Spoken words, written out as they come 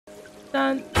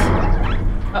Dun.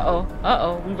 Uh-oh.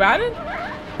 Uh-oh. We routed?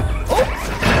 Oh!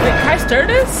 Wait, can I stir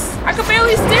this? I can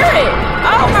barely steer it!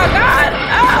 Oh my god!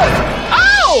 Oh!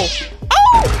 Oh!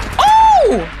 Oh!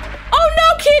 Oh! Oh no,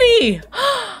 kitty!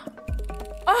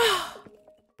 Oh.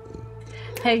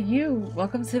 Hey you,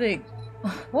 welcome to the...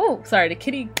 Whoa, sorry, the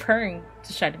kitty purring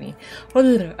distracted me.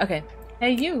 Okay.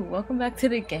 Hey you, welcome back to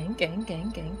the gang.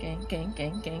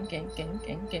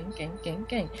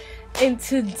 And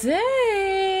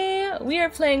today we are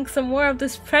playing some more of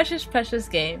this precious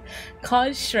game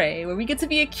called Stray, where we get to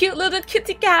be a cute little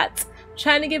kitty cat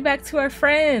trying to get back to our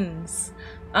friends.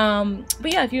 But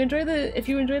yeah, if you enjoy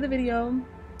the video,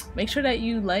 make sure that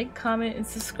you like, comment, and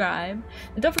subscribe.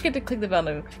 And don't forget to click the bell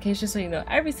notification so you know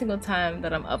every single time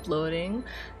that I'm uploading.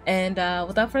 And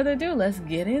without further ado, let's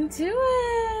get into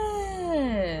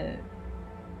it.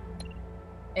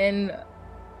 And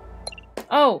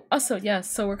oh, also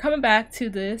yes, so we're coming back to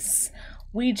this.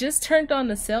 We just turned on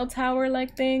the cell tower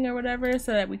like thing or whatever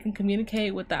so that we can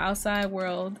communicate with the outside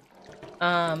world.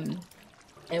 And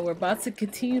we're about to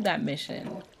continue that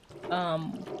mission.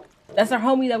 That's our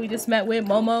homie that we just met with,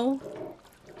 Momo.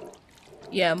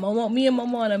 Yeah, Momo, me and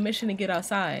Momo on a mission to get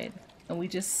outside. And we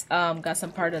just got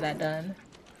some part of that done.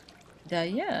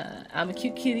 Yeah, I'm a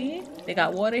cute kitty. They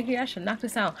got water here. I should knock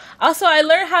this down. Also, I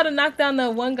learned how to knock down the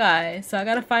one guy, so I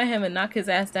gotta find him and knock his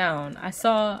ass down. I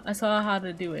saw how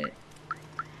to do it.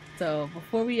 So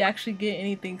before we actually get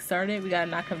anything started, we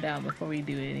gotta knock him down before we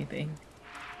do anything.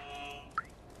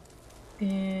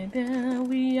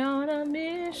 We on a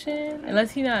mission.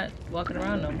 Unless he's not walking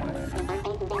around no more.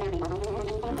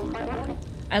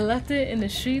 I left it in the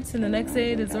streets and the next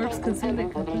day the ZURKS consumed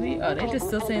it completely. Oh, they just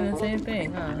still saying the same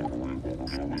thing, huh?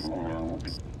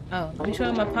 Oh, let me show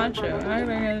him my poncho. I'm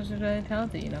really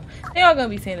talented, you know. They all gonna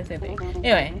be saying the same thing.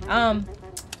 Anyway,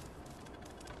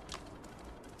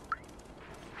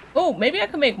 oh, maybe I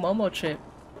can make Momo trip.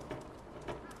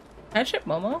 Can I trip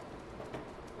Momo?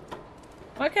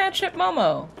 Why can't I trip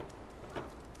Momo?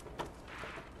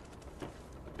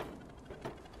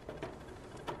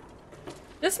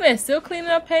 This man's still cleaning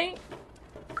up paint?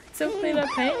 Still cleaning up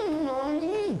paint?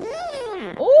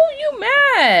 Oh, you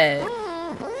mad?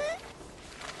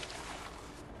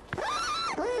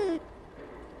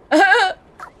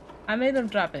 I made him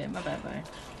drop it. My bad, bye.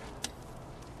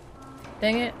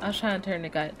 Dang it, I was trying to turn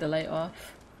the light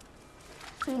off.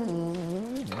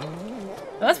 Am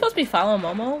I supposed to be following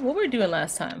Momo? What were we doing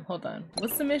last time? Hold on.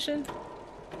 What's the mission?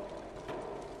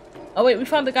 Oh wait, we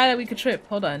found the guy that we could trip.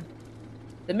 Hold on.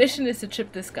 The mission is to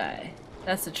trip this guy.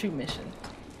 That's the true mission.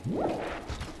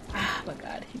 Ah, my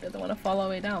god. He doesn't want to fall all the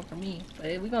way down for me.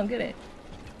 But we're gonna get it.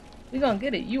 We're gonna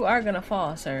get it. You are gonna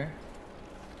fall, sir.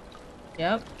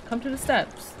 Yep. Come to the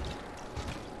steps.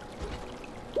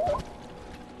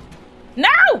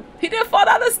 No! He didn't fall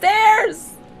down the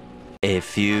stairs! A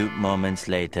few moments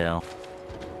later.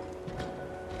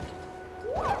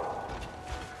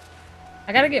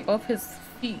 I gotta get both his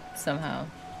feet somehow.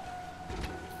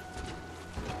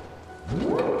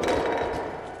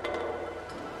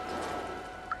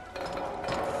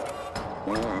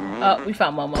 Oh, we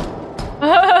found Momo.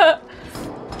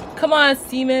 Come on,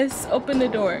 Seamus, open the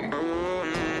door.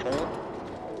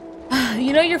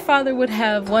 You know your father would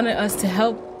have wanted to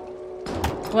help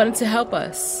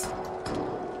us.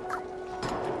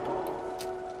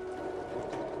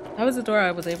 That was the door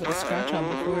I was able to scratch on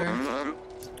before.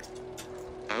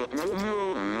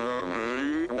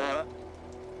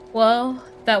 Well,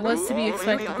 that was to be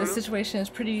expected. This situation is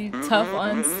pretty tough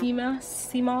on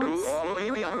Seamus.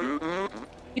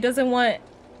 He doesn't want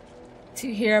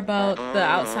to hear about the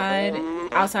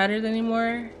outsiders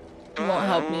anymore. He won't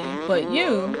help me. But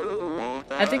you,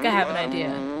 I think I have an idea.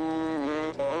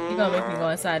 You're gonna make me go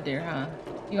inside there, huh?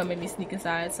 You're gonna make me sneak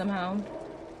inside somehow?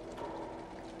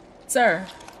 Sir.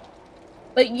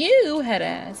 But you had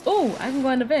asked. Oh, I can go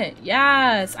in the vent.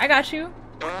 Yes, I got you.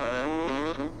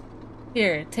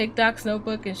 Here, take Doc's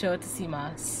notebook and show it to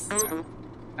Seamus.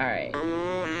 Alright.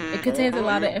 It contains a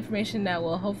lot of information that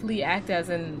will hopefully act as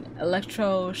an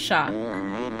electroshock.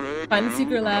 Find the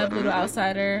secret lab, little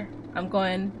outsider. I'm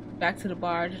going back to the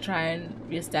bar to try and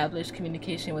reestablish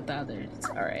communication with the others.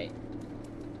 Alright.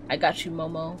 I got you,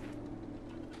 Momo.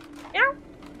 Yeah.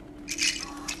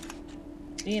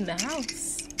 We in the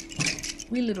house.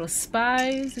 We little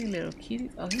spies, we little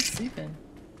cuties. Oh, he's sleeping.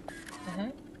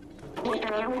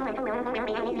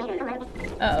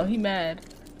 Uh-oh, he mad.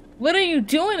 What are you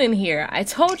doing in here? I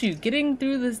told you, getting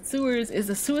through the sewers is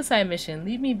a suicide mission.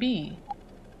 Leave me be.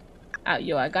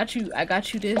 Yo, I got you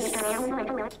this.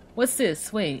 What's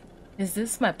this? Wait, is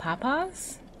this my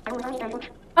papa's?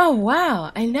 Oh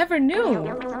wow, I never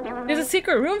knew. There's a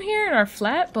secret room here in our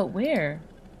flat, but where?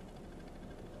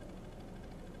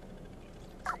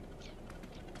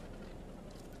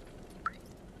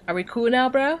 Are we cool now,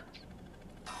 bro?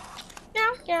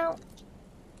 Meow, meow.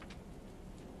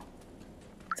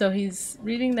 So he's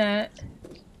reading that.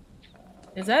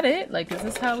 Is that it? Like, is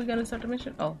this how we're gonna start the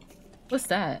mission? Oh, what's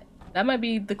that? That might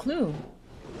be the clue.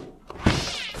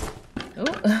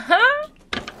 Oh,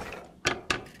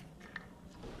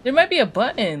 there might be a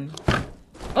button.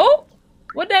 Oh,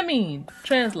 what'd that mean?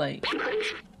 Translate.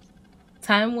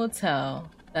 Time will tell.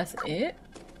 That's it?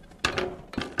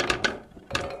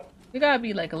 There gotta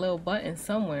be like a little button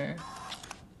somewhere.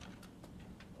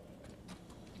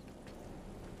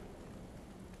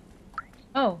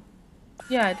 Oh,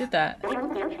 yeah, I did that.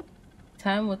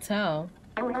 Time will tell.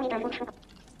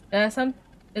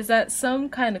 Is that some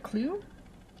kind of clue?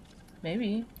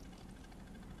 Maybe.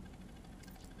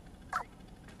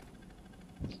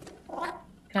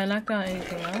 Can I knock down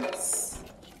anything else?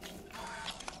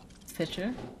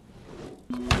 Picture.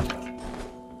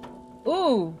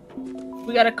 Ooh!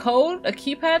 We got a code? A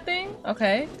keypad thing?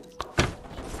 Okay.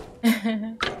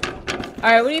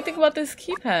 Alright, what do you think about this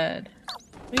keypad?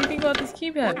 What do you think about this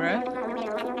keypad,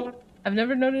 bruh? I've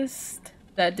never noticed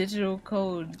that digital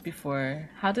code before.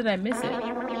 How did I miss it?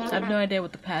 I have no idea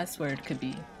what the password could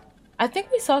be. I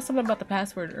think we saw something about the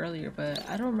password earlier, but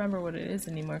I don't remember what it is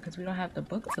anymore because we don't have the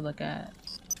book to look at.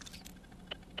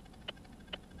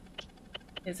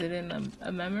 Is it in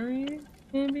a memory,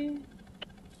 maybe?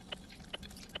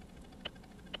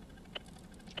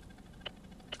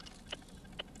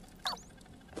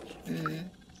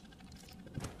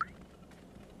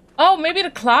 Oh, maybe the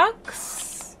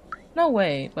clocks? No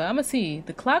way, but I'm gonna see.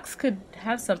 The clocks could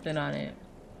have something on it.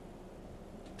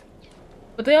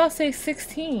 But they all say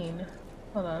 16.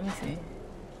 Hold on, let me see.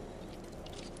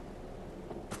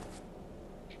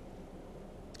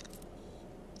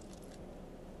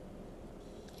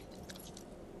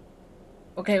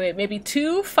 Okay, wait, maybe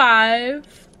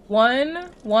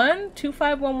 2511?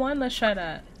 2511? Let's try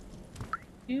that.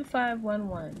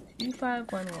 2511.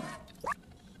 2511.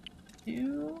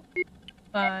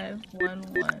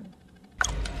 2511.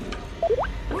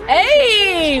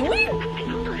 Hey!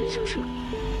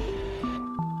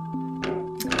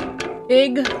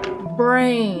 Big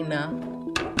brain.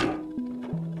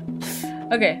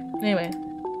 Okay, anyway.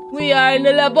 We are in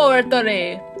the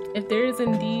laboratory. If there is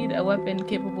indeed a weapon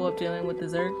capable of dealing with the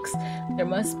ZURKS, there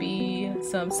must be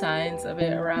some signs of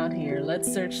it around here. Let's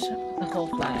search the whole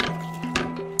flat.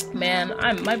 Man,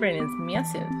 my brain is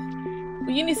massive. Well,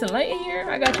 you need some light in here?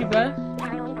 I got you, bruh.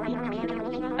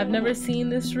 I've never seen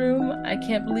this room. I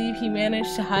can't believe he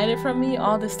managed to hide it from me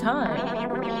all this time.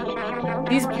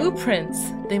 These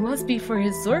blueprints, they must be for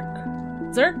his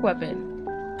ZURK weapon.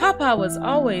 Papa was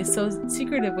always so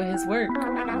secretive with his work.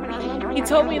 He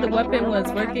told me the weapon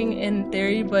was working in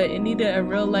theory, but it needed a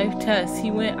real-life test. He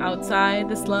went outside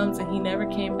the slums and he never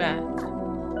came back.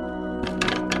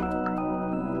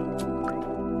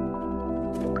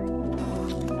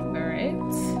 Alright.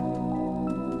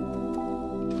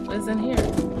 What is in here?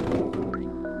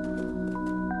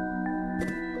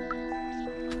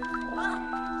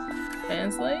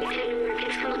 Translate.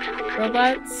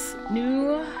 Robots,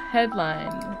 new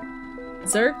headline.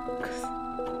 ZURKS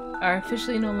are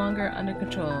officially no longer under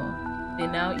control. They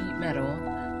now eat metal.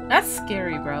 That's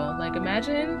scary, bro. Like,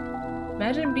 imagine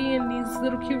being these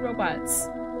little cute robots.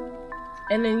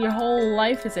 And then your whole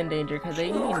life is in danger because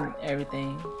they eat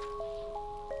everything.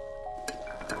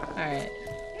 Alright.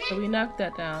 So we knocked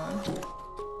that down.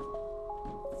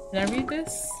 Can I read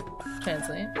this?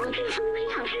 Translate.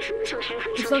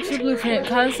 Instruction blueprint.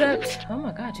 Concept. Oh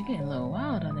my god, you're getting a little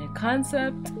wild on it.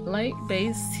 Concept.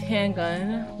 Light-based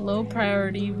handgun. Low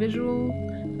priority. Visual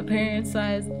appearance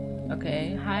size.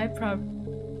 Okay. High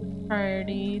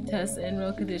priority. Test in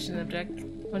real condition. Object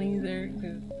 20 there.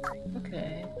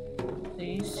 Okay. So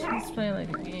he's playing like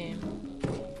a game.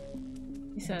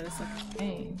 He said it's like a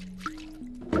game.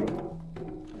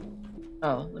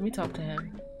 Oh, let me talk to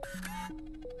him.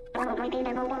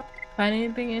 Find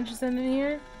anything interesting in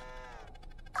here?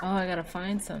 Oh, I gotta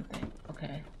find something.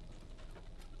 Okay.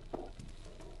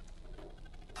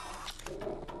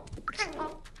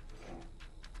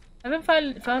 I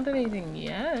haven't found anything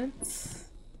yet,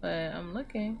 but I'm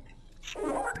looking.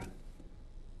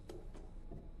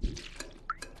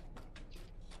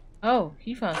 Oh,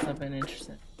 he found something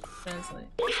interesting. Translate.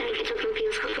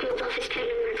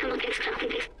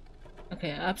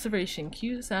 Okay, observation.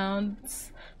 Cute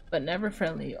sounds, but never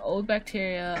friendly. Old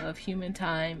bacteria of human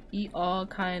time. Eat all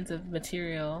kinds of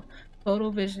material. Photo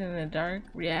vision in the dark.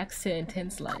 Reacts to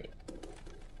intense light.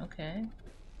 Okay.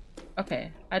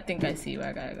 Okay, I think I see where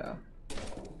I gotta go.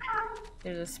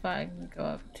 There's a spot I can go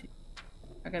up to.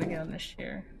 I gotta get on this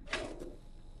chair.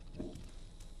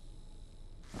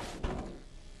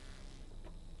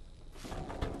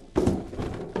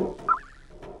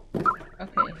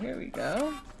 Okay, here we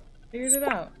go. Figured it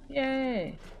out.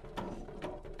 Yay!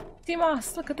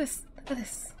 Moss, look at this. Look at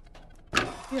this.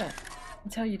 Yeah, I'll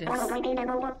tell you this.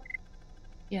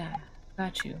 Yeah,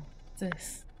 got you.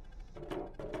 This.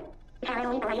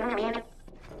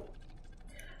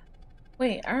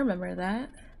 Wait, I remember that.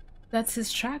 That's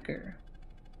his tracker.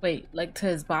 Wait, like to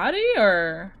his body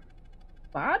or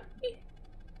body?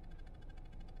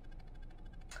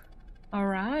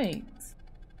 Alright.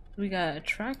 We got a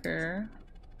tracker.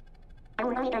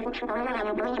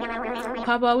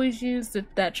 Pop always used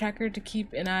that tracker to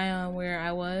keep an eye on where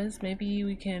I was. Maybe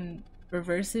we can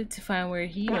reverse it to find where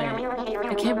he went.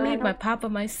 I can't believe my papa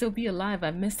might still be alive.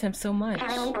 I missed him so much.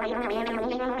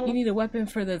 You need a weapon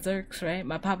for the ZURKS, right?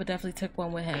 My papa definitely took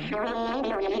one with him.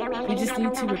 We just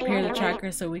need to repair the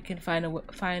tracker so we can find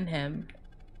him.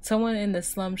 Someone in the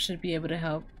slum should be able to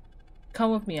help.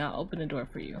 Come with me, I'll open the door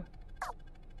for you.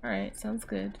 Alright, sounds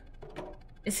good.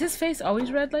 Is his face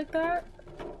always red like that?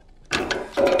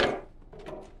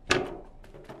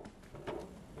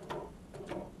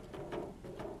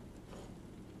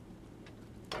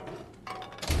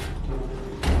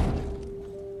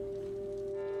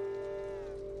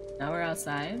 Now we're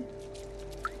outside.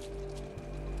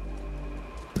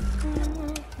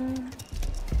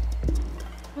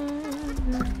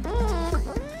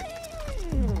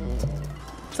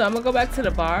 So I'm gonna go back to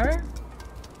the bar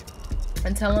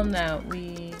and tell him that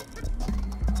we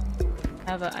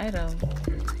have an item.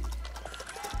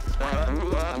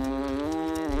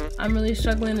 I'm really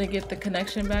struggling to get the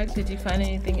connection back. Did you find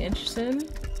anything interesting?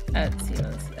 At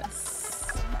Sina's, yes.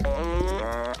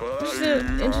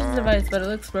 Interesting device, but it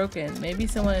looks broken. Maybe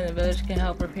someone in the village can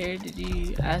help repair. Did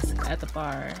you ask at the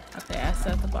bar? Okay, ask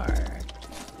at the bar.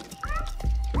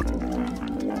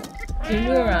 You're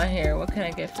new around here. What can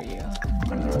I get for you?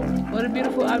 What a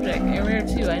beautiful object, and rare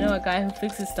too. I know a guy who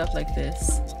fixes stuff like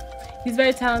this. He's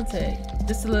very talented.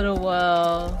 Just a little,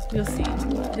 well, you'll see.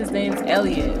 His name's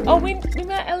Elliot. Oh, we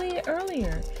met Elliot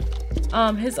earlier.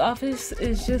 His office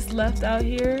is just left out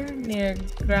here near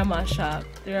Grandma's shop.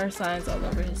 There are signs all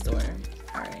over his door.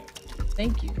 Alright.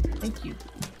 Thank you. Thank you.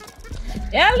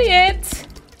 Elliot!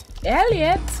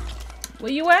 Elliot!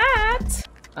 Where you at?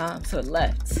 So it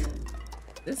left.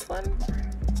 This one?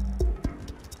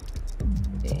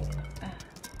 Yeah.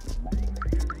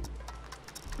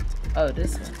 Oh,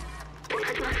 this one.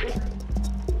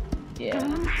 Yeah.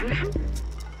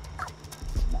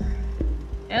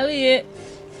 Elliot!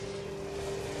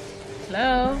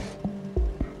 Hello?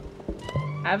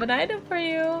 I have an item for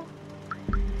you.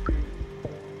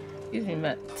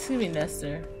 Excuse me,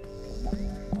 Nestor.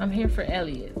 I'm here for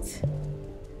Elliot.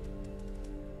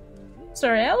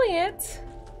 Sir Elliot?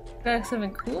 Got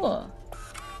something cool.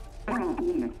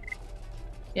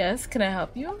 Yes, can I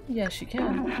help you? Yes, you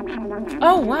can.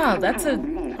 Oh wow, that's a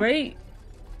great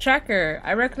tracker.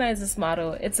 I recognize this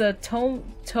model. It's a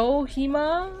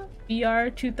Tohima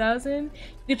BR2000. You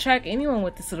can track anyone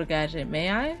with this little gadget. May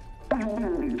I?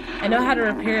 I know how to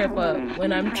repair it, but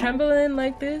when I'm trembling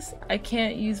like this, I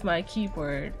can't use my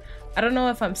keyboard. I don't know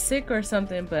if I'm sick or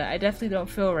something, but I definitely don't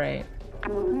feel right.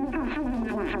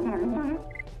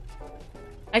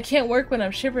 I can't work when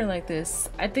I'm shivering like this.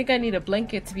 I think I need a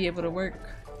blanket to be able to work,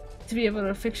 to be able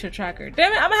to fix your tracker.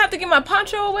 Damn it, I'm gonna have to give my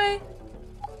poncho away?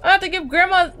 I have to give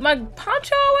Grandma my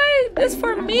poncho away? This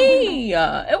for me!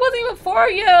 It wasn't even for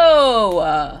you!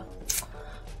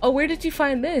 Oh, where did you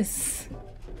find this?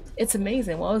 It's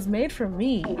amazing. Well, it was made for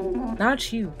me,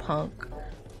 not you, punk.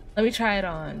 Let me try it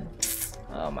on.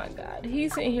 Oh my god,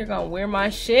 he's sitting here gonna wear my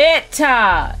shit!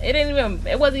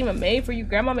 It wasn't even made for you.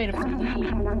 Grandma made it for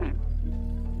me.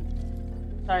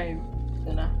 Sorry,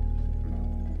 Luna.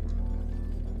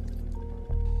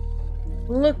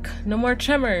 Look, no more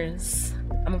tremors.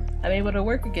 I'm able to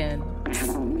work again.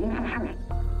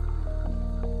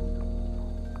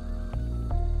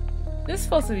 This is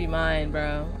supposed to be mine,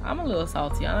 bro. I'm a little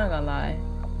salty, I'm not gonna lie.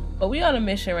 But we on a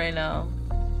mission right now.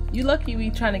 You lucky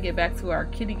we trying to get back to our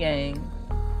kitty gang.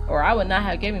 Or I would not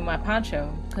have given me my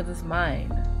poncho, because it's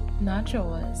mine. Not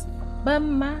yours, but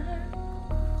mine.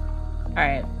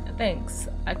 Alright, thanks.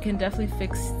 I can definitely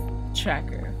fix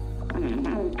tracker.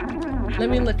 Let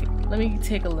me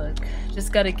take a look.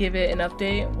 Just gotta give it an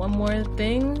update. One more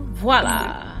thing.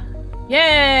 Voila!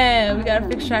 Yeah! We got a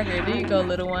fixed tracker. There you go,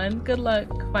 little one. Good luck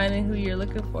finding who you're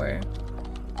looking for.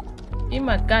 Give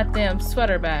my goddamn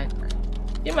sweater back.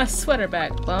 Give my sweater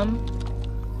back, bum.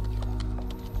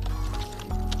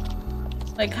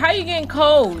 Like, how you getting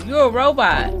cold? You're a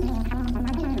robot.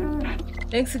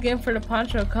 Thanks again for the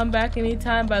poncho. Come back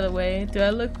anytime, by the way. Do I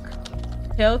look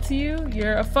pale to you?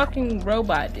 You're a fucking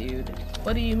robot, dude.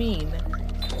 What do you mean?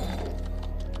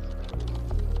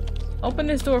 Open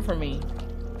this door for me.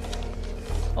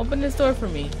 Open this door for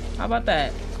me. How about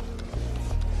that?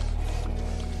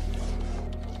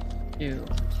 Dude.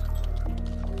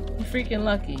 You freaking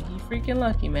lucky. You freaking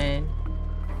lucky, man.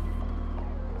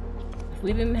 If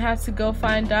we didn't have to go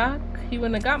find Doc, he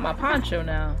wouldn't have got my poncho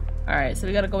now. Alright, so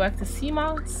we gotta go back to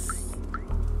CMOS.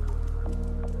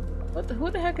 Who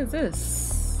the heck is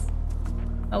this?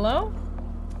 Hello?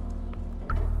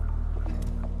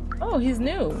 Oh, he's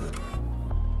new.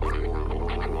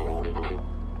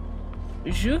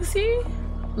 Juicy?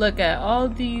 Look at all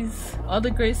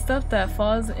the great stuff that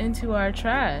falls into our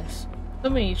trash. So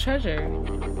many treasure.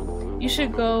 You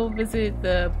should go visit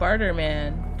the barter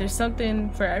man. There's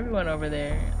something for everyone over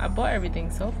there. I bought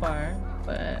everything so far,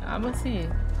 but I'ma see.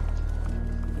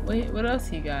 Wait, what else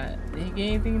he got? Did he get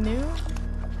anything new?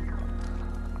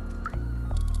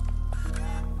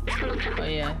 Oh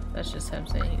yeah, that's just him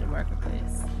saying he can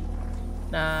marketplace.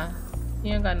 Nah,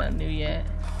 he ain't got nothing new yet.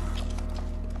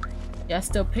 Yeah,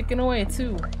 still picking away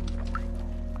too.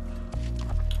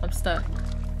 I'm stuck.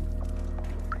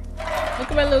 Look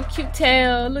at my little cute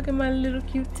tail. Look at my little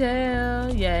cute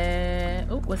tail. Yeah.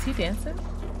 Oh, was he dancing?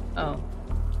 Oh.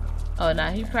 Oh,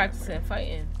 nah, he practicing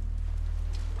fighting.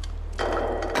 Oh.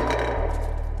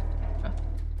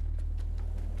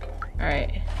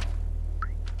 Alright.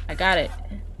 I got it.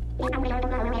 Did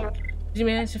you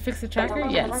manage to fix the tracker?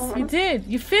 Yes, you did.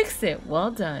 You fixed it.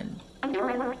 Well done.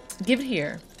 Give it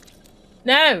here.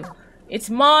 No!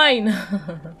 It's mine!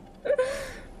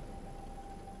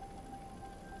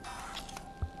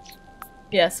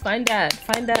 Yes, find dad.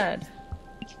 Find dad.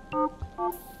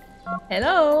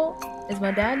 Hello? Is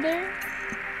my dad there?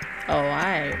 Oh,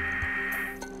 alright.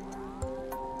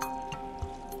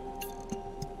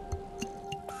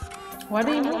 Why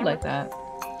do you move like that?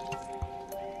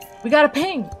 We got a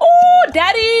ping! Oh,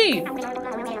 daddy!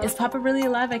 Is Papa really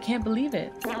alive? I can't believe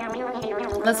it.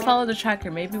 Let's follow the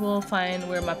tracker. Maybe we'll find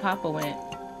where my Papa went.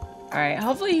 Alright,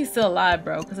 hopefully he's still alive,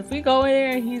 bro. Because if we go in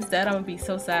there and he's dead, I'm gonna be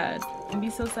so sad. I'm gonna be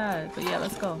so sad. But yeah,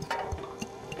 let's go.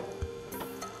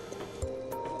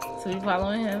 So we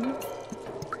following him.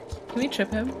 Can we trip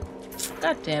him?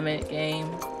 God damn it, game.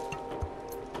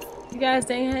 You guys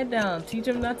dang head down. Teach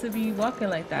him not to be walking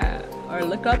like that. Or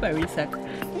look up every second.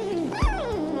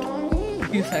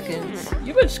 Few seconds.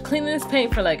 You've been cleaning this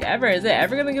paint for like ever. Is it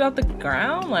ever gonna get off the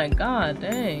ground? Like, god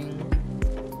dang.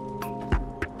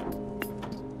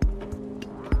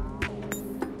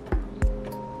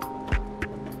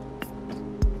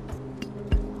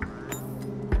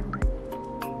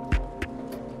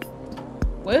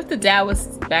 What if the dad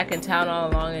was back in town all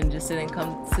along and just didn't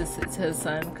come to his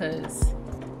son because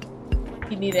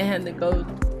he needed him to go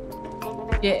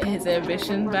get his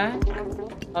ambition back?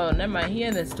 Oh, never mind. He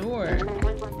in this door.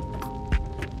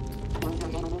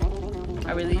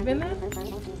 Are we leaving then?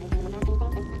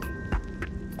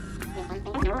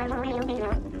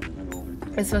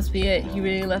 This must be it. He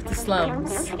really left the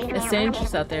slums. It's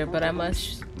dangerous out there, but I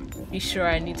must be sure.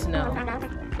 I need to know.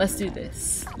 Let's do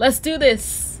this. Let's do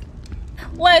this.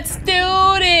 Let's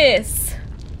do this.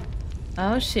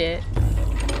 Oh shit.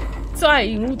 So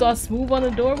you moved all smooth on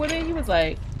the door with it? He was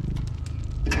like,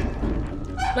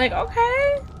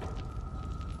 okay.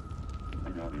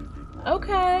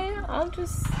 Okay, I'm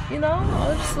just, you know,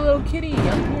 I'm just a little kitty.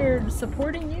 I'm here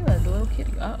supporting you as a little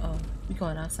kitty. Uh-oh. We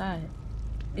going outside.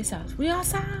 This house. We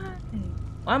outside.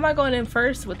 Why am I going in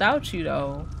first without you,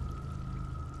 though?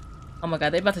 Oh my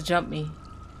god, they about to jump me.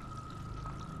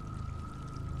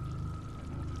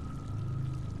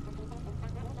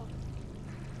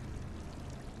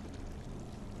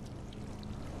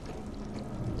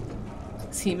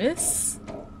 He miss?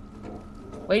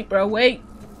 Wait, bro, wait.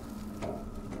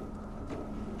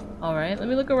 Alright, let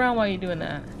me look around while you're doing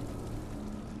that.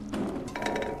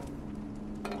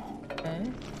 Okay.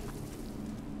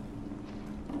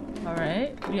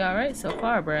 Alright, we alright so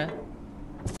far, bruh.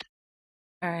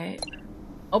 Alright.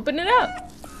 Open it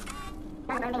up!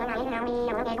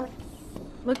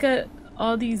 Look at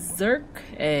all these ZURK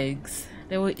eggs.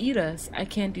 They will eat us. I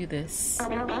can't do this.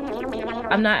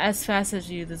 I'm not as fast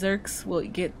as you. The ZURKS will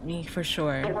get me for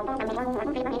sure.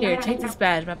 Here, take this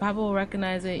badge. My papa will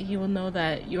recognize it. He will know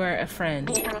that you are a friend.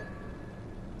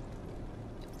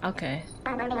 Okay.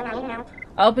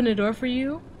 I'll open the door for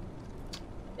you.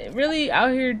 Really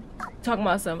out here talking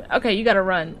about something. Okay, you gotta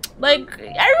run. Like,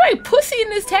 everybody pussy in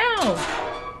this town.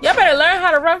 Y'all better learn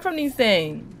how to run from these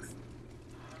things.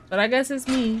 But I guess it's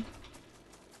me.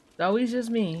 always just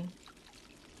me.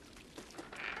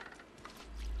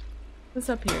 What's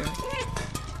up here?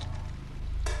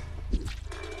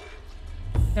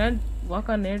 Can I walk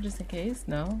on there just in case?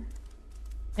 No.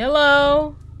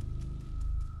 Hello?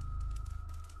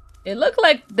 It looked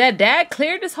like that dad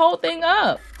cleared this whole thing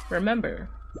up. Remember.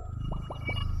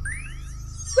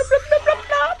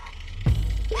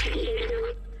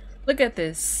 Look at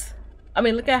this. I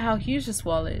mean, look at how huge this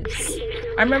wall is.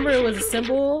 I remember it was a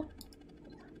symbol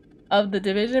of the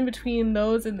division between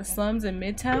those in the slums in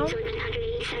Midtown.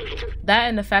 That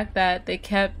and the fact that they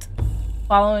kept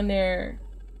throwing their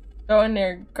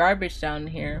garbage down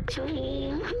here.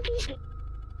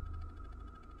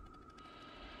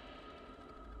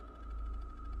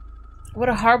 What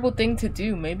a horrible thing to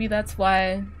do. Maybe that's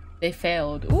why they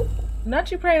failed. Ooh,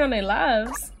 not you praying on their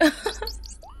lives.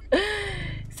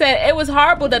 Said it was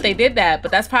horrible that they did that, but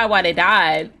that's probably why they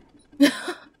died.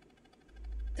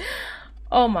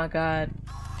 Oh my god.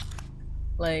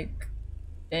 Like,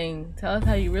 dang, tell us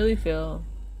how you really feel.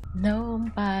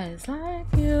 Nobody's like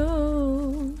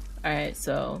you. Alright,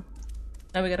 so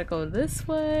now we gotta go this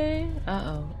way.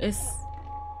 Uh-oh, it's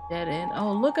dead end.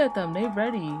 Oh, look at them, they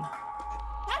ready.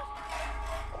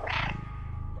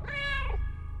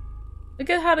 Look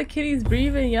at how the kitty's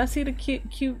breathing. Y'all see the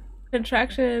cute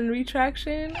contraction and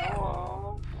retraction?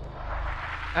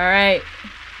 Alright.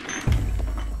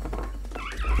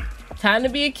 Time to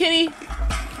be a kitty.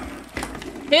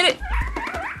 Hit it.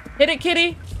 Hit it,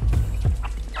 kitty.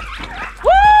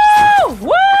 Woo!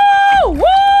 Woo! Woo!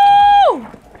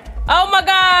 Oh my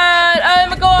god! Oh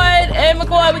my god! Oh my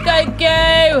god! We gotta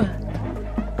go!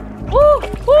 Woo!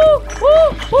 Woo! Woo!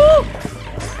 Woo!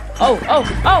 Oh! Oh!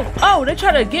 Oh! Oh! They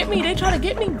try to get me! They try to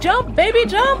get me! Jump, baby,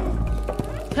 jump!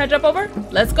 Can I jump over?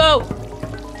 Let's go!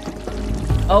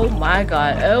 Oh my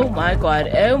god! Oh my god!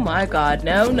 Oh my god!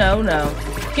 No! No! No!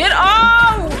 Get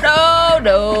off! No!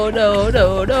 No! No!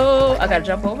 No! No! I gotta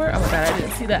jump over? Oh my god! I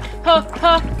didn't see that! Ha!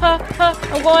 Ha! Ha! Ha!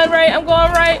 I'm going right! I'm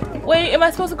going right! Wait! Am I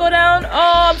supposed to go down? Oh!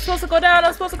 I'm supposed to go down!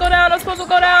 I'm supposed to go down! I'm supposed to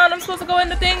go down! I'm supposed to go in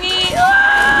the thingy!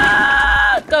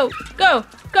 Ah! Go! Go!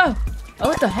 Go! Oh,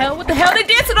 what the hell? What the hell? They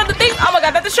dancing on the thing! Oh my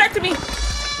god, that distracted me!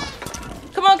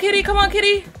 Come on, kitty! Come on,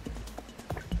 kitty!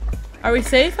 Are we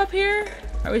safe up here?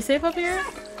 Are we safe up here?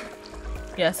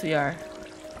 Yes, we are.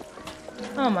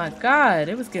 Oh my god,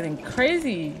 it was getting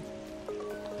crazy.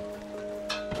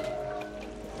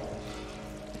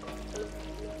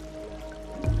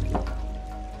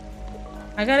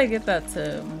 I gotta get that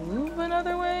to move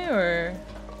another way, or...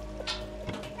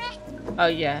 Oh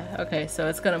yeah, okay, so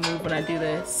it's gonna move when I do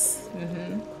this.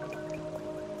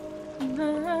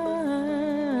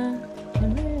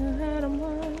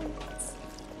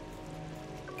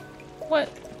 What?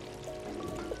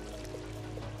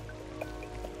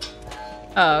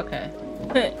 Oh, okay.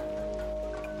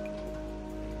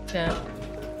 Dun,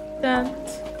 dun,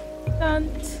 dun,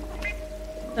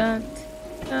 dun,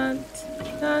 dun,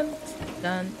 dun,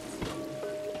 dun,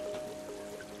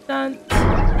 dun.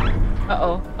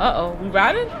 Uh-oh, uh-oh, we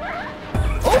riding?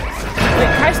 Oh,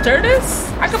 wait, can I stir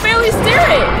this? I can barely steer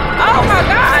it. Oh my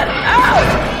god, oh,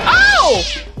 oh,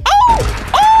 oh,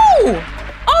 oh,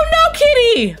 oh no,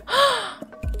 kitty.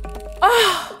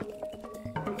 Oh,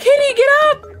 kitty, get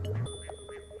up.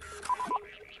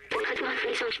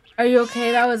 Are you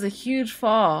okay? That was a huge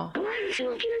fall.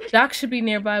 Doc should be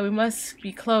nearby. We must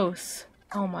be close.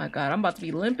 Oh my god, I'm about to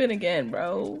be limping again,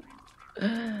 bro.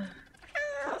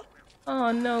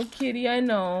 Oh no, kitty, I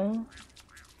know.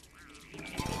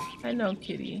 I know,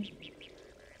 kitty.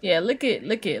 Yeah, lick it,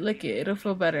 lick it, lick it. It'll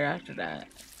feel better after that.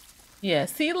 Yeah,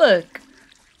 see, look.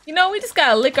 You know, we just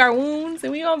gotta lick our wounds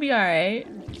and we gonna be alright.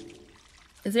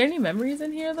 Is there any memories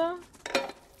in here, though?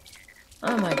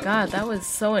 Oh my god, that was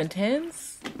so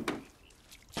intense.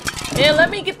 Man, let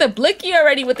me get the blicky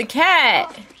already with the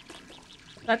cat.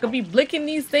 I could be blicking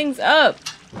these things up.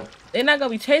 They're not gonna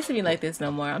be chasing me like this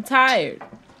no more. I'm tired.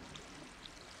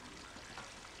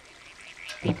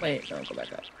 Wait, don't go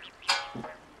back up.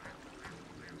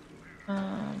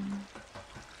 Oh,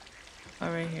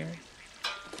 right here.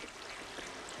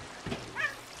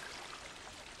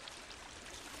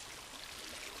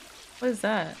 What is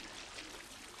that?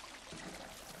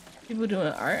 People doing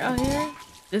art out here?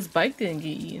 This bike didn't get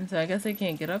eaten, so I guess they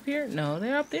can't get up here? No,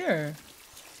 they're up there.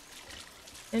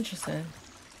 Interesting.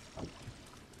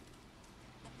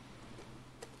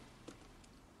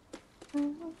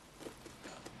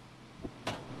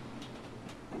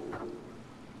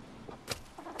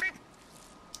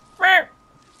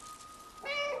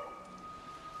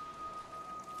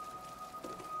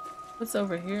 What's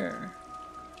over here?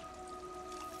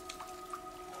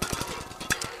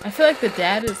 I feel like the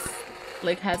dad is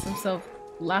like has himself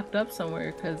locked up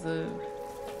somewhere because of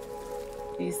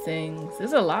these things.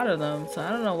 There's a lot of them, so I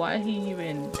don't know why he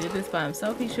even did this by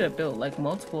himself. He should have built like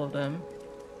multiple of them.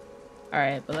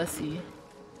 Alright, but let's see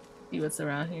what's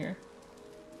around here.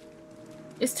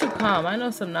 It's too calm. I know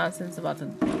some nonsense about to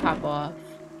pop off.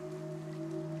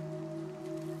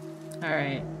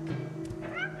 Alright.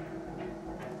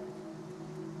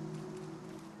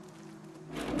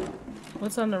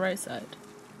 What's on the right side?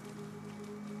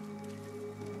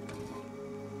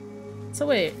 So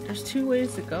wait, there's two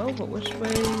ways to go, but which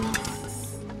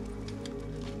ways?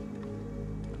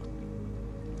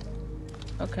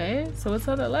 Okay, so what's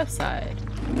on the left side?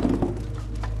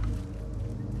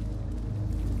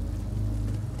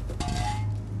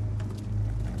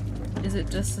 Is it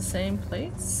just the same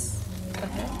place?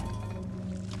 Okay.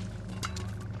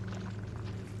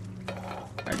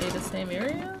 Are they the same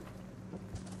area?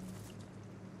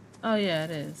 Oh yeah,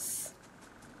 it is.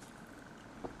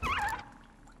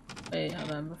 Wait,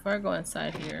 hold on. Before I go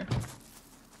inside here.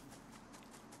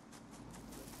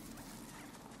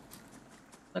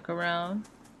 Look around.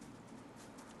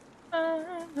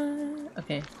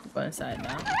 Okay, go inside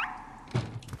now.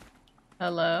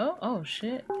 Hello? Oh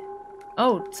shit.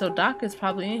 Oh, so Doc is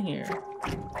probably in here.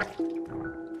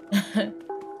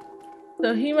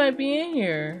 So he might be in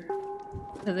here.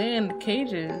 Cause they're in the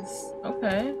cages.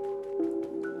 Okay.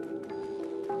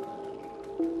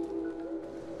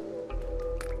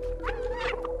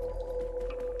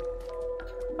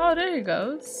 Oh, there he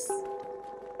goes.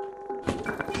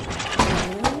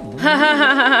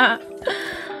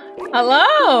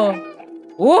 Hello!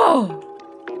 Whoa!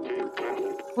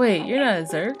 Wait, you're not a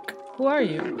Zurk? Who are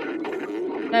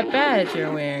you? That badge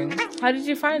you're wearing. How did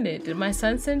you find it? Did my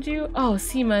son send you? Oh,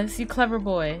 Seamus, you clever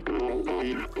boy.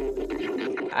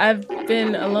 I've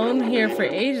been alone here for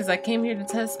ages. I came here to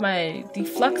test my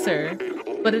defluxer,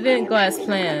 but it didn't go as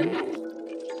planned.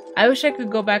 I wish I could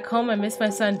go back home. I miss my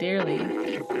son dearly.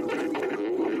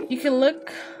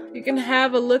 You can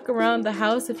have a look around the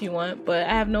house if you want, but I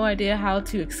have no idea how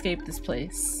to escape this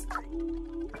place.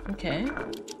 Okay,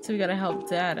 so we gotta help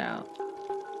Dad out.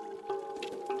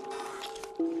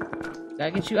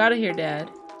 Gotta get you out of here, Dad.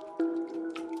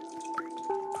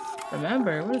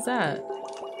 Remember, what is that?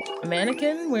 A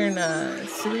mannequin wearing a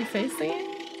silly face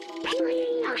thing?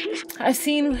 I've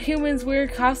seen humans wear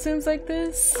costumes like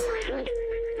this.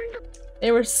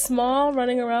 They were small,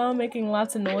 running around, making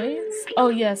lots of noise. Oh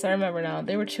yes, I remember now.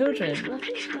 They were children.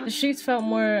 The streets felt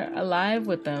more alive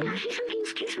with them.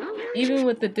 Even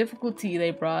with the difficulty they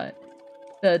brought,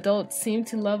 the adults seemed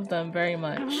to love them very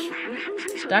much.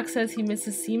 Doc says he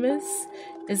misses Seamus.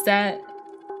 Is that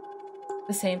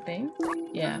the same thing?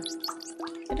 Yeah,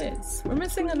 it is. We're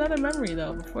missing another memory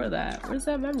though before that. Where's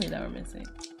that memory that we're missing?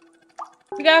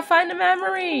 We gotta find the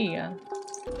memory!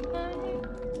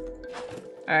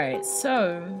 Alright,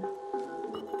 so...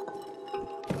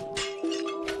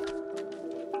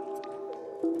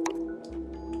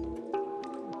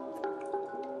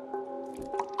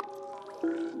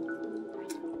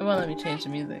 it won't let me change the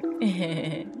music.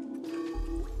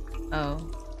 Oh,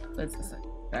 what's this?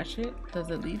 Scratch it? Does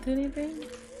it lead to anything?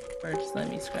 Or just let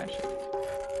me scratch it?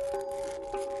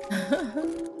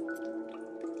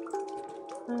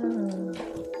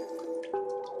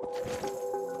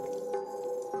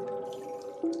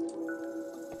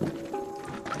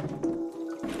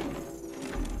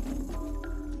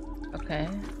 Okay,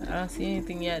 I don't see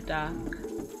anything yet, Doc.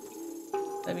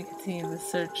 Let me continue the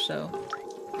search, though.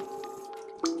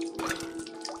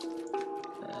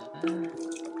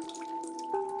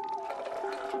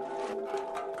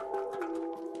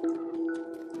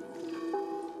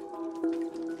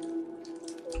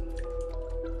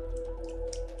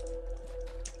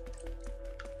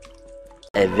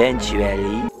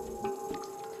 Eventually.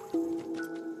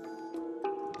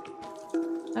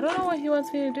 I don't know what he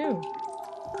wants me to do.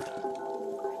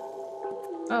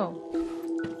 Oh.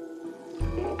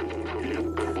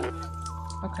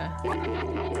 Okay.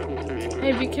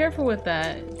 Hey, be careful with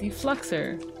that.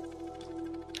 Defluxer.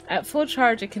 At full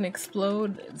charge, it can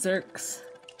explode ZURKS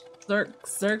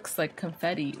like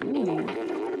confetti. Ooh.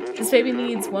 This baby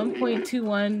needs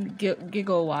 1.21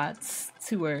 gigawatts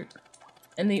to work.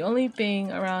 And the only thing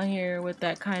around here with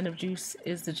that kind of juice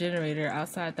is the generator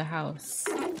outside the house.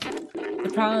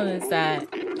 The problem is that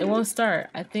it won't start.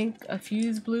 I think a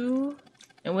fuse blew,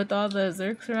 and with all the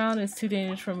ZURKS around, it's too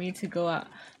dangerous for me to go out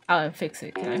and fix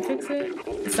it. Can I fix it?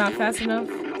 It's not fast enough?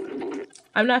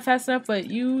 I'm not fast enough, but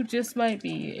you just might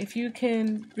be. If you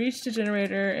can reach the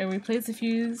generator and replace the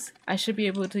fuse, I should be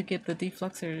able to get the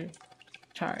defluxer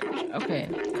charged. Okay,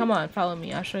 come on, follow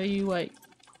me. I'll show you what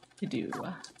to do.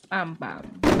 Bam,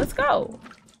 bam. Let's go!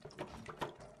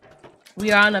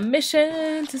 We are on a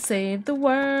mission to save the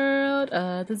world.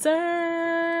 The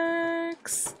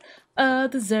ZURKS.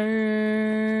 The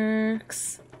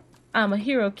ZURKS. I'm a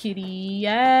hero kitty,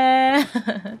 yeah.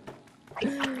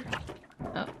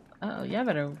 Oh, y'all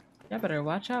better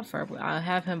watch out for it. I'll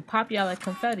have him pop y'all like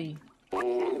confetti.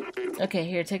 Okay,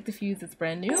 here, take the fuse. It's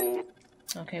brand new.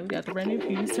 Okay, we got the brand new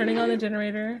fuse. Turning on the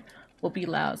generator will be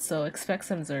loud, so expect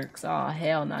some ZURKS. Oh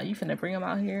hell no, you finna bring them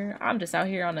out here? I'm just out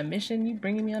here on a mission. You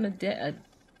bringing me on a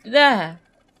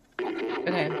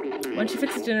Okay, once you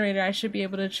fix the generator, I should be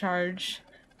able to charge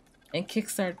and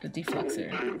kickstart the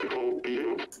defluxer.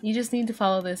 You just need to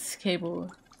follow this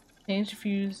cable, change the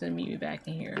fuse, and meet me back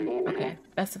in here. Okay,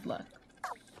 best of luck.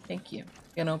 Thank you. You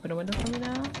gonna open the window for me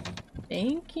now?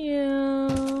 Thank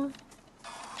you.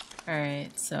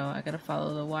 Alright, so I gotta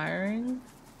follow the wiring.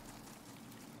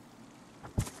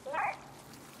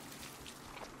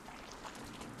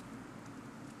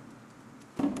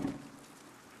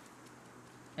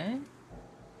 Okay.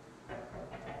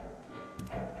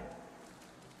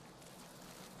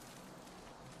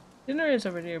 Generator's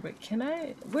over there, but can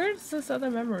I? Where's this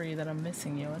other memory that I'm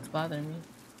missing, yo? It's bothering me.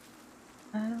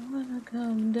 I don't wanna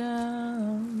come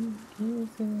down,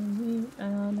 kissing me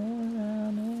round and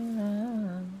round and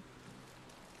round.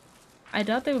 I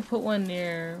doubt they would put one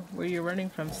near where you're running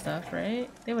from stuff, right?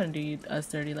 They wouldn't do us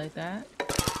dirty like that.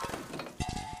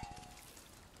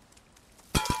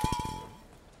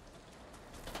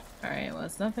 Alright, well,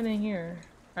 it's nothing in here.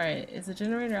 Alright, is the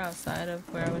generator outside of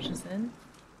where I was just in?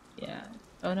 Yeah.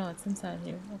 Oh no, it's inside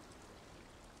here.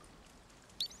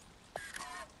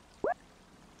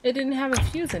 It didn't have a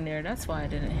fuse in there, that's why I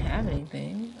didn't have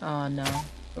anything. Oh no,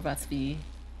 we're about to be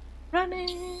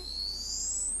running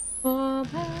for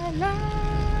my life.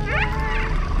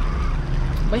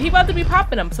 But he about to be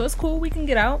popping them, so it's cool, we can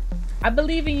get out. I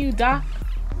believe in you, Doc.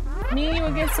 Me and you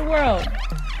against the world.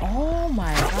 Oh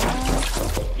my god.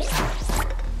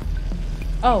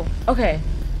 Oh, okay.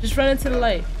 Just run into the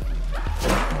light.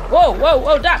 Whoa, whoa,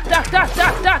 whoa, Doc.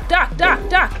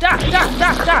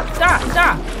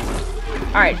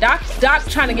 Alright, Doc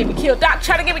trying to get me killed. Doc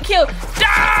trying to get me killed.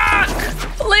 Doc!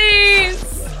 Please!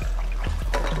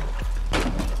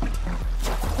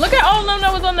 Look at all of them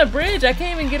that was on the bridge. I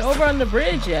can't even get over on the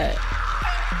bridge yet.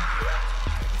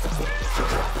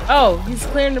 Oh, he's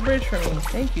clearing the bridge for me.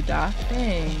 Thank you, Doc.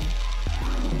 Dang.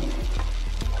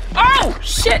 Oh,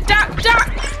 shit, Doc!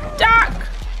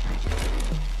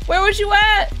 Where was you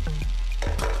at?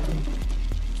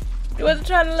 You wasn't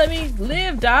trying to let me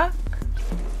live, Doc.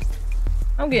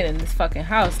 I'm getting in this fucking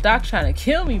house. Doc trying to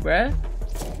kill me, bruh.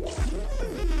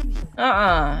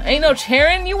 Ain't no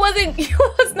cheering. You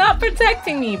was not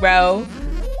protecting me, bro.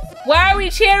 Why are we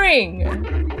cheering?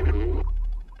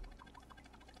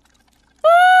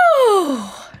 Ooh,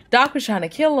 Doc was trying to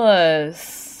kill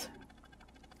us.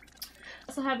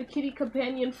 Also have a kitty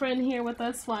companion friend here with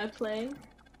us while I play.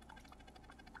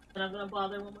 And I'm gonna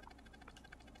bother one more.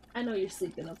 I know you're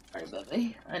sleeping. I'm sorry,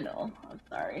 baby. I know. I'm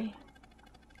sorry.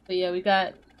 But yeah, we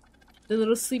got the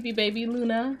little sleepy baby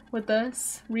Luna with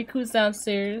us. Riku's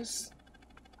downstairs.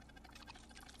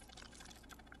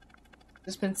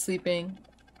 Just been sleeping.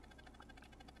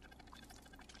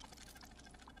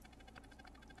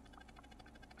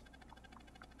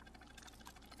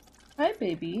 Hi,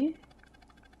 baby.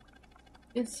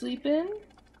 It's sleeping?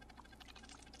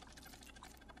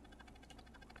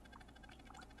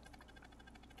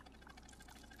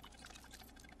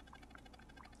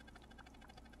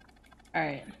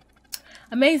 Alright.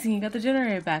 Amazing, you got the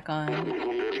generator back on.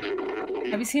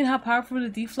 Have you seen how powerful the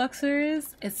defluxer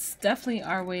is? It's definitely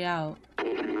our way out.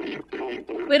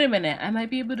 Wait a minute, I might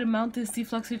be able to mount this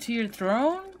defluxer to your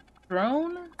throne?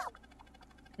 Throne?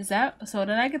 Is that so?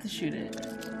 Then I get to shoot it.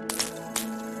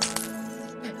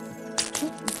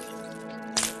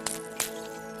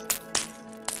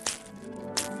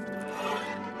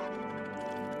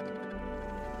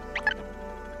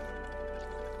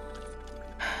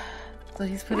 So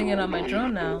he's putting it on my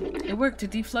drone now. It worked. The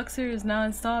defluxer is now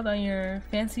installed on your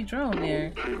fancy drone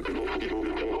there.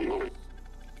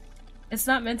 It's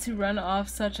not meant to run off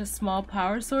such a small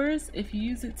power source. If you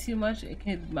use it too much, it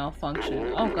can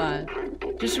malfunction. Oh god.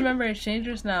 Just remember, it's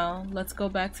dangerous now. Let's go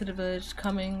back to the village.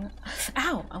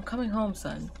 Ow! I'm coming home,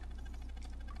 son.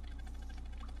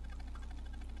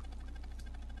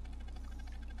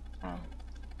 Oh.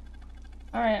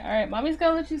 Alright. Mommy's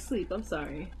gonna let you sleep. I'm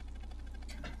sorry.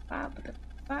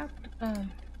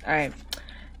 Alright.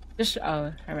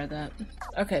 Oh, I read that.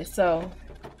 Okay, so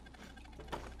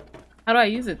how do I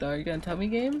use it though? Are you gonna tell me,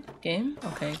 game? Game?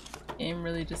 Okay. Game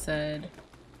really just said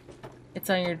it's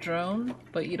on your drone,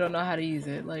 but you don't know how to use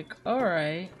it. Like,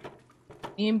 alright.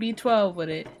 E and B12 with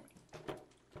it.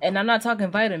 And I'm not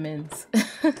talking vitamins.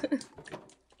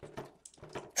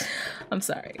 I'm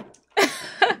sorry.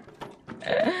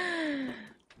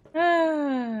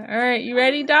 Alright, you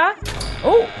ready, Doc?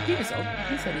 Oh, he just opened.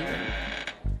 He said he ready.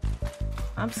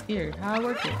 I'm scared. How I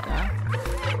work it, Doc?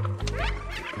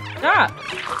 Doc!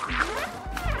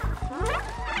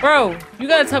 Bro, you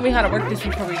gotta tell me how to work this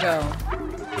before we go.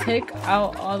 Take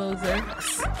out all those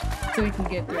ZURKS so we can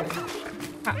get through.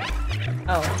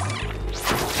 Oh.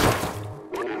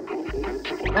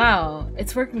 Wow,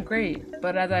 it's working great,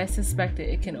 but as I suspected,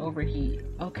 it can overheat.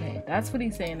 Okay, that's what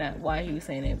he's saying. That why he was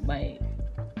saying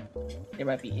there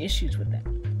might be issues with that.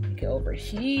 It can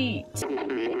overheat.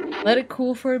 Let it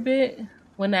cool for a bit.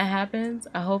 When that happens,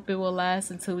 I hope it will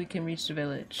last until we can reach the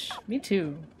village. Me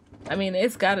too. I mean,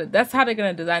 it's gotta. That's how they're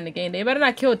gonna design the game. They better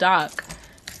not kill Doc.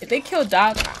 If they kill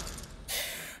Doc,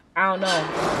 I don't know.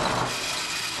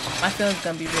 My feelings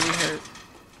gonna be really hurt.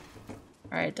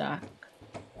 All right, Doc.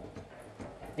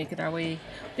 Making our way.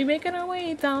 We making our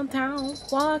way downtown.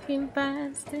 Walking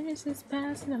fast. This is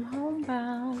passing. I'm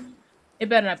homebound. It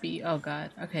better not be. Oh God.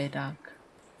 Okay, Doc.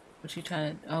 What you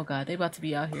trying to? Oh God, they about to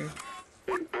be out here.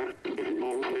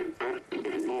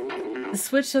 The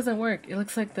switch doesn't work. It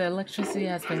looks like the electricity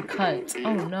has been cut.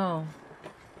 Oh no.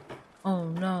 Oh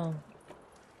no.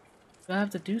 Do I have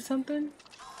to do something?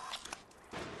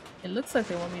 It looks like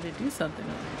they want me to do something.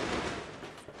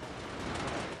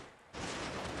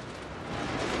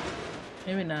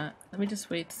 Maybe not. Let me just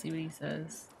wait to see what he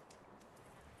says.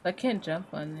 I can't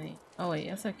jump on it. Oh wait,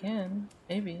 yes I can.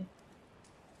 Maybe.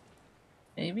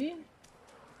 Maybe?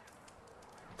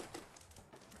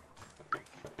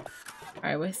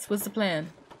 Alright, what's the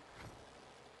plan?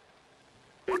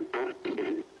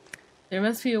 There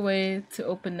must be a way to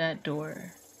open that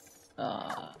door.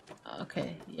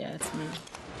 Okay. Yeah, it's me.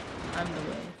 I'm the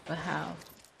way. But how?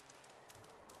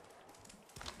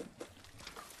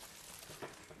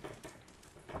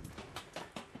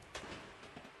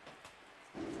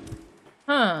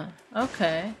 Huh.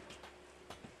 Okay.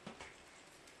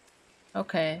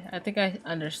 Okay. I think I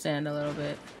understand a little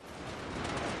bit.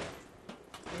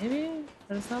 Maybe?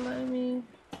 But it's not letting me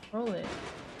roll it.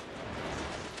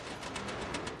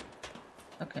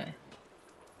 Okay.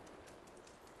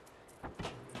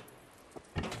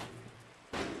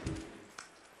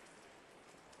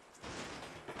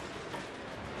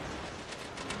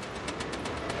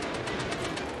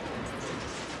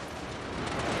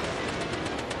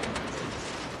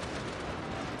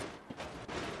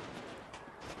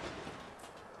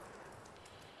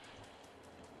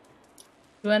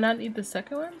 Do I not need the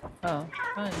second one? Oh,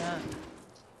 probably not.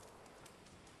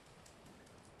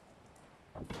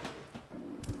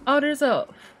 Oh, there's a...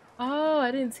 Oh, I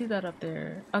didn't see that up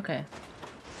there. Okay.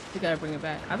 We gotta bring it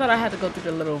back. I thought I had to go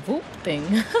through the little whoop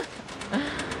thing.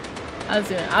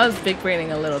 I was big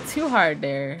braining a little too hard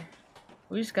there.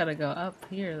 We just gotta go up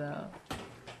here though.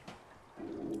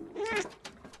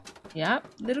 Yep,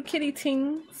 little kitty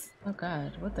tings. Oh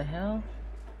god, what the hell?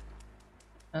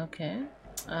 Okay.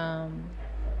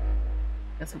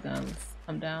 Guess we're gonna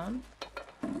come down.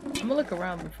 I'm gonna look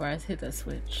around before I hit that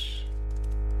switch.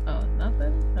 Oh,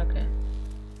 nothing? Okay.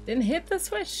 Didn't hit the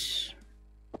switch.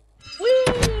 Whee!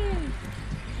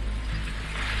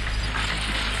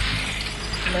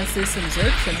 Unless there's some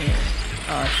ZURKS in here.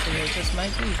 Oh shit, it just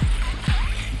might be.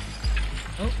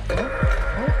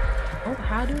 Oh,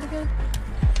 how do it again?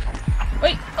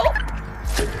 Wait, oh!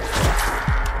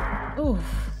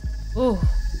 Ooh.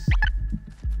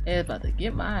 It's about to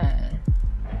get my ass.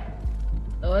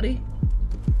 Lordy.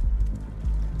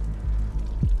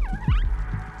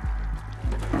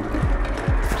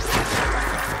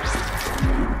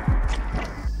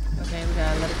 Okay, we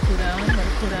gotta let it cool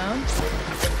down,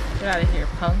 Get out of here,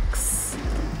 punks.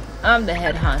 I'm the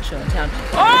head honcho in town.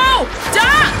 Oh!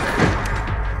 Doc!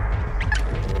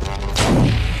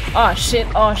 Oh shit,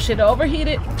 it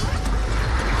overheated.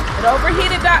 It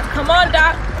overheated, Doc. Come on,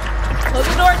 Doc. Close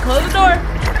the door,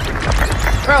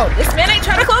 Bro, this man ain't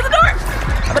trying to close the door!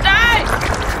 I'ma die!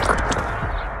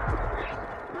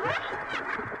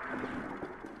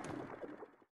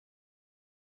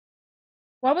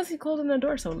 Why was he closing the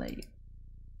door so late?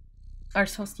 Or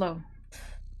so slow?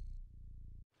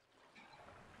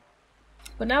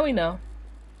 But now we know.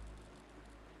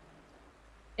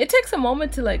 It takes a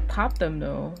moment to like pop them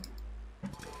though.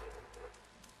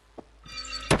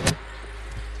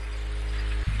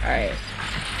 Alright.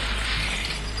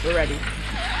 We're ready.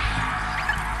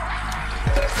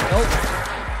 Nope.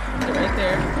 Put it right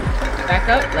there. Back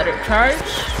up, let it charge.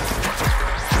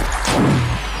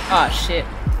 Oh shit.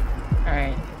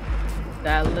 Alright.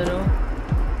 That little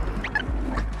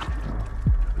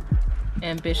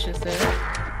ambitious there.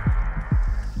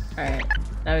 Alright,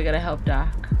 now we gotta help Doc.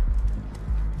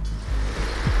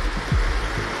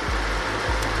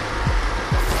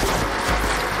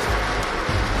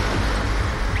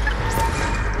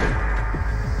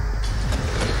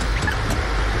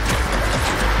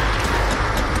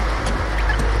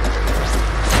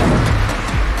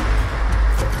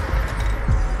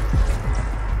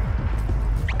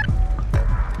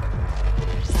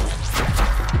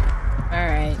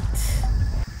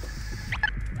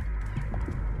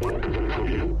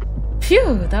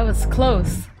 Phew, that was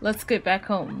close. Let's get back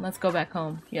home. Let's go back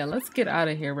home. Yeah, let's get out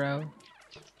of here, bro.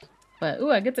 But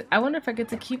ooh, I wonder if I get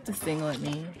to keep this thing with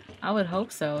me. I would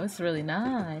hope so. It's really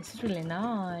nice. It's really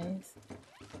nice.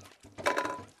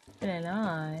 Really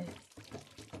nice.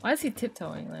 Why is he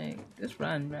tiptoeing? Like, just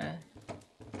run, bruh.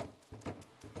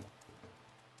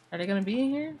 Are they gonna be in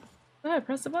here? Go ahead,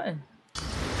 press the button.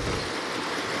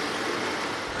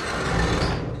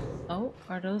 Oh,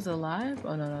 are those alive?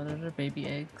 Oh no, those are baby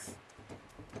eggs.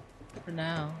 For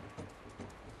now.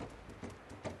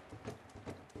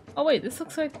 Oh wait, this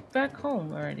looks like back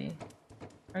home already.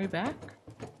 Are we back?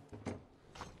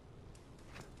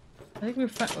 I think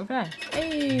we're back.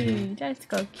 Hey, let's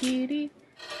go, kitty.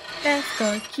 Let's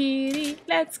go, kitty.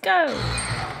 Let's go.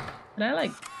 Can I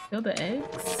like kill the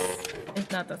eggs?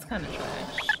 If not, that's kind of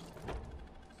trash.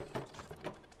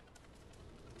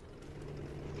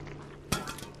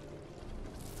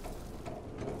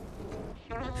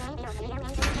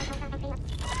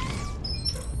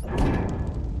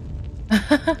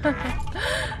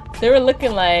 They were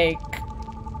looking like,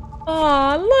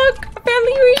 aw, look, a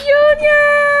family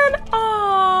reunion!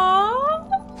 Aw!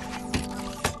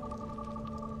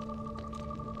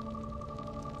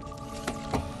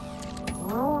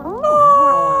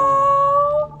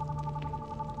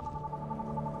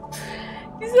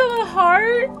 You see a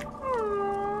heart?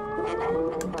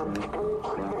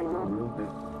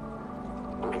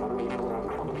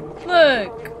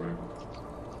 Look!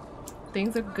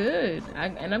 Things are good.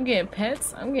 And I'm getting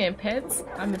pets. I'm getting pets.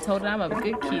 I've been told that I'm a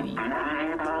good kitty.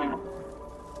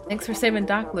 Thanks for saving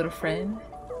Doc, little friend.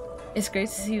 It's great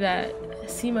to see that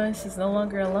Seamus is no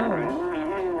longer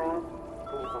alone.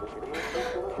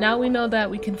 Now we know that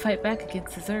we can fight back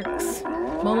against the ZURKS.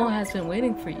 Momo has been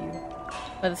waiting for you.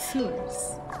 By the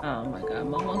sewers. Oh my god,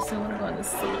 Momo still wanna go on the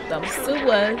sewers.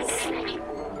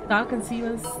 Doc and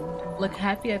Seamus look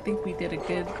happy. I think we did a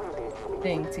good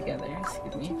thing together.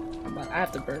 Excuse me. I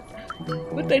have to burp.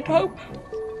 What they talk?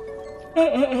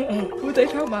 What they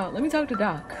talking about? Let me talk to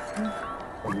Doc.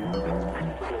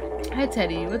 Hi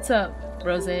Teddy, what's up,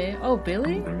 Rose? Oh,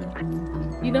 Billy?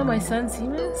 You know my son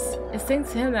Seamus? It's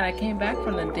thanks to him that I came back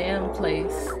from the damn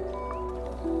place.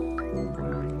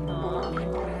 Aww.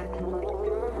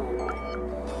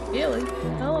 Billy?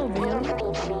 Hello, Billy.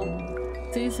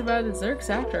 So you survived the ZURKS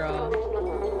after all.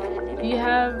 Do you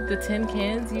have the 10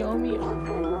 cans you owe me?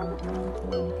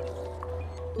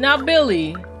 Now,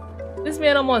 Billy, this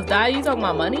man almost died. You talking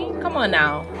about money? Come on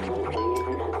now.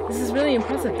 This is really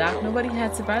impressive, Doc. Nobody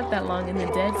had survived that long in the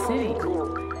dead city.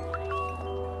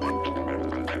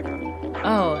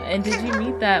 Oh, and did you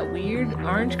meet that weird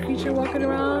orange creature walking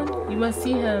around? You must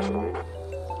see him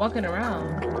walking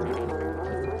around.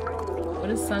 What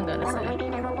does son gotta say?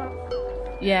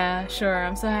 Yeah, sure.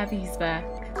 I'm so happy he's back.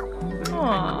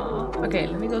 Aww. Okay,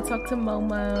 let me go talk to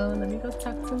Momo. Let me go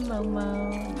talk to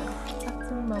Momo.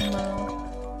 Momo.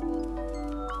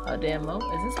 Oh damn,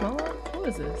 is this Momo? Who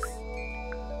is this?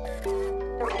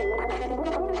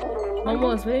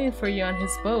 Momo is waiting for you on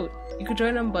his boat. You could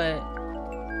join him, but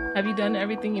have you done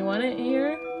everything you wanted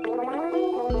here?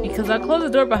 Because I'll close the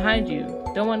door behind you.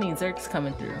 Don't want any ZURKS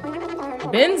coming through.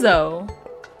 Benzo?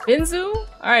 Benzu?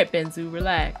 Alright, Benzu,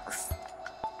 relax.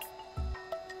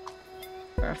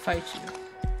 Or I'll fight you.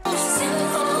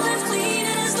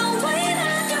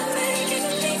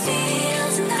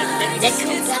 They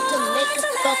come back to make a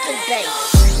fucking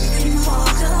base.